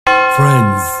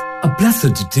Friends, a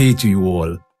blessed day to you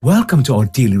all. Welcome to our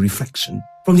daily reflection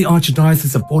from the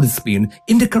Archdiocese of Port of Spain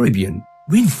in the Caribbean.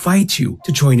 We invite you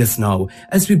to join us now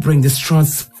as we bring this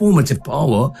transformative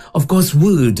power of God's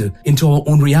Word into our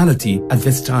own reality at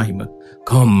this time.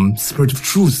 Come, Spirit of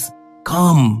Truth.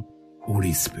 Come,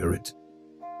 Holy Spirit.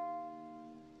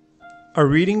 A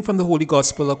reading from the Holy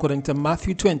Gospel according to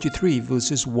Matthew 23,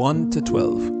 verses 1 to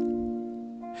 12.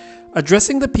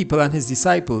 Addressing the people and his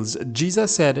disciples,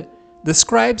 Jesus said, "The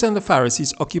scribes and the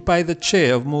Pharisees occupy the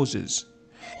chair of Moses.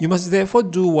 You must therefore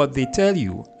do what they tell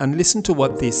you and listen to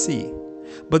what they say.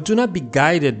 But do not be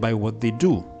guided by what they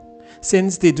do,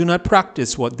 since they do not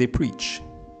practice what they preach.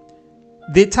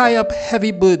 They tie up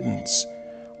heavy burdens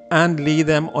and lay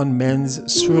them on men's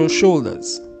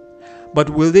shoulders. But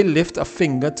will they lift a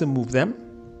finger to move them?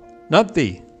 Not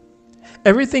they.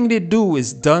 Everything they do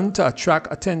is done to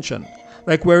attract attention,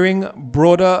 like wearing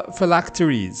broader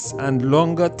phylacteries and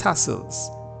longer tassels,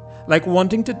 like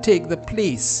wanting to take the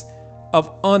place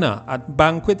of honor at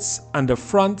banquets and the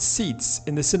front seats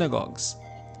in the synagogues,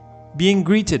 being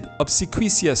greeted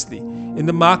obsequiously in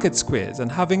the market squares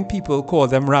and having people call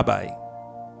them rabbi.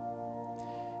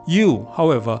 You,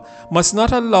 however, must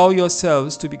not allow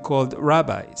yourselves to be called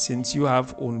rabbi, since you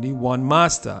have only one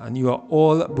master and you are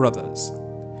all brothers.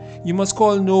 You must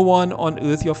call no one on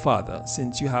earth your father,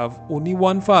 since you have only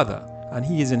one Father, and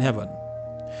he is in heaven.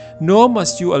 Nor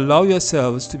must you allow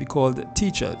yourselves to be called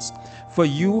teachers, for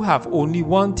you have only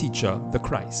one teacher, the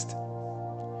Christ.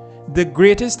 The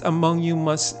greatest among you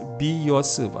must be your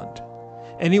servant.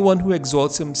 Anyone who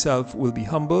exalts himself will be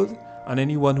humbled, and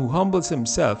anyone who humbles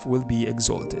himself will be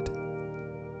exalted."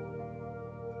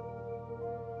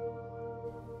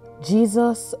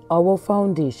 Jesus, our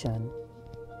foundation.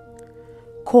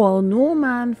 Call no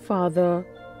man father,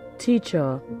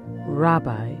 teacher,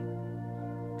 rabbi.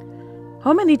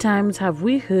 How many times have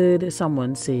we heard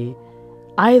someone say,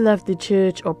 "I left the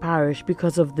church or parish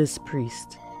because of this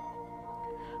priest"?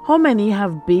 How many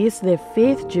have based their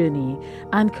faith journey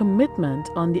and commitment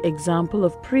on the example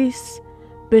of priests,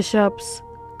 bishops,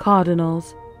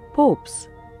 cardinals, popes?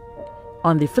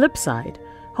 On the flip side,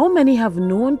 how many have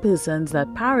known persons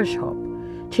that parish hop,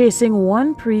 chasing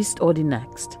one priest or the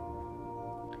next?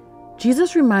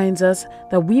 Jesus reminds us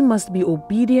that we must be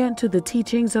obedient to the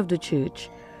teachings of the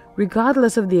Church,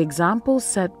 regardless of the examples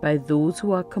set by those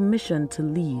who are commissioned to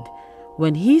lead,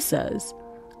 when he says,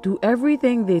 "Do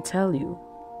everything they tell you."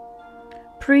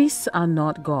 Priests are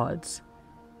not gods,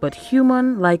 but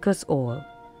human like us all,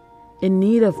 in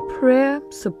need of prayer,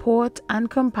 support,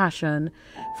 and compassion,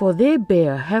 for they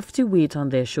bear hefty weight on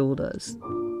their shoulders.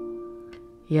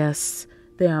 Yes,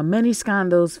 there are many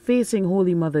scandals facing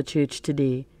Holy Mother Church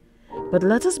today, but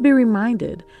let us be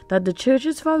reminded that the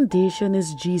Church's foundation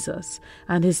is Jesus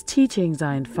and his teachings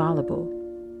are infallible.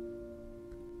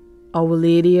 Our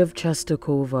Lady of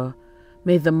Czestochowa,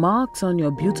 may the marks on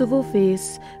your beautiful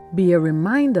face be a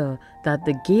reminder that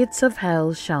the gates of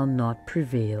hell shall not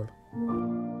prevail.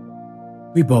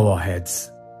 We bow our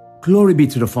heads. Glory be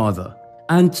to the Father,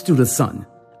 and to the Son,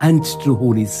 and to the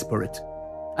Holy Spirit.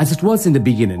 As it was in the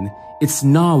beginning, it's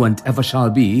now and ever shall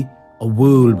be, a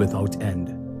world without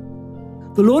end.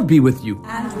 The Lord be with you.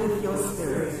 And with your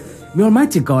spirit. May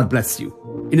Almighty God bless you.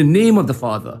 In the name of the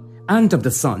Father, and of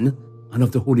the Son, and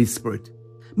of the Holy Spirit.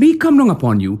 May he come down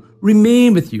upon you,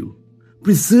 remain with you,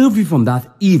 preserve you from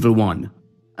that evil one,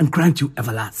 and grant you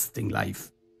everlasting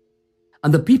life.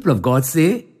 And the people of God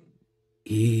say,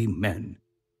 Amen.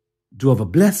 Do have a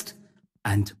blessed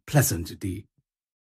and pleasant day.